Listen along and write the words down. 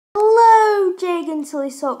Jagan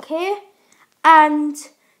Sillysock here, and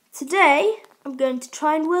today I'm going to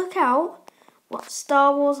try and work out what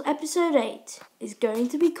Star Wars Episode 8 is going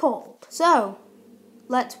to be called. So,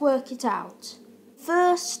 let's work it out.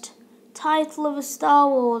 First title of a Star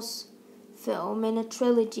Wars film in a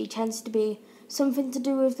trilogy tends to be something to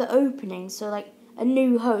do with the opening, so like A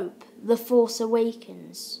New Hope, The Force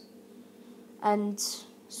Awakens. And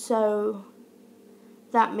so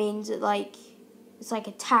that means that it's like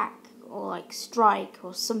attack or like strike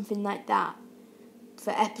or something like that for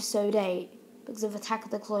Episode 8 because of Attack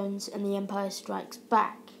of the Clones and The Empire Strikes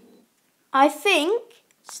Back. I think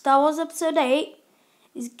Star Wars Episode 8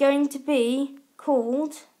 is going to be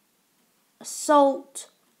called Assault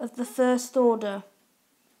of the First Order.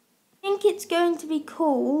 I think it's going to be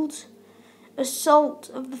called Assault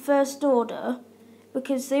of the First Order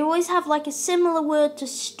because they always have like a similar word to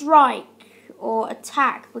strike or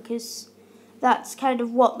attack, because that's kind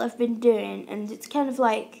of what they've been doing, and it's kind of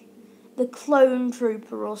like the clone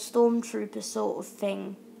trooper or stormtrooper sort of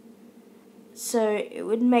thing. So it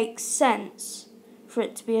would make sense for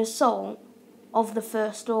it to be Assault of the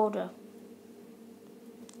First Order.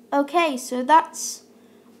 Okay, so that's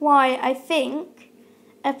why I think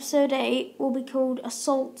Episode 8 will be called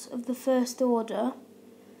Assault of the First Order.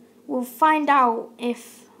 We'll find out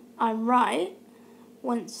if I'm right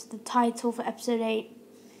once the title for Episode 8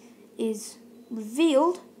 is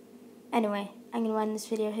revealed. Anyway, I'm going to end this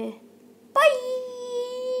video here. Bye!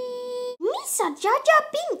 Misa Jar Jar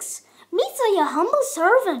Binks! Misa, your humble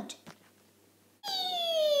servant!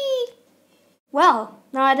 Well,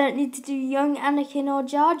 now I don't need to do young Anakin or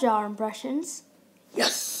Jar Jar impressions.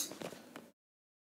 Yes!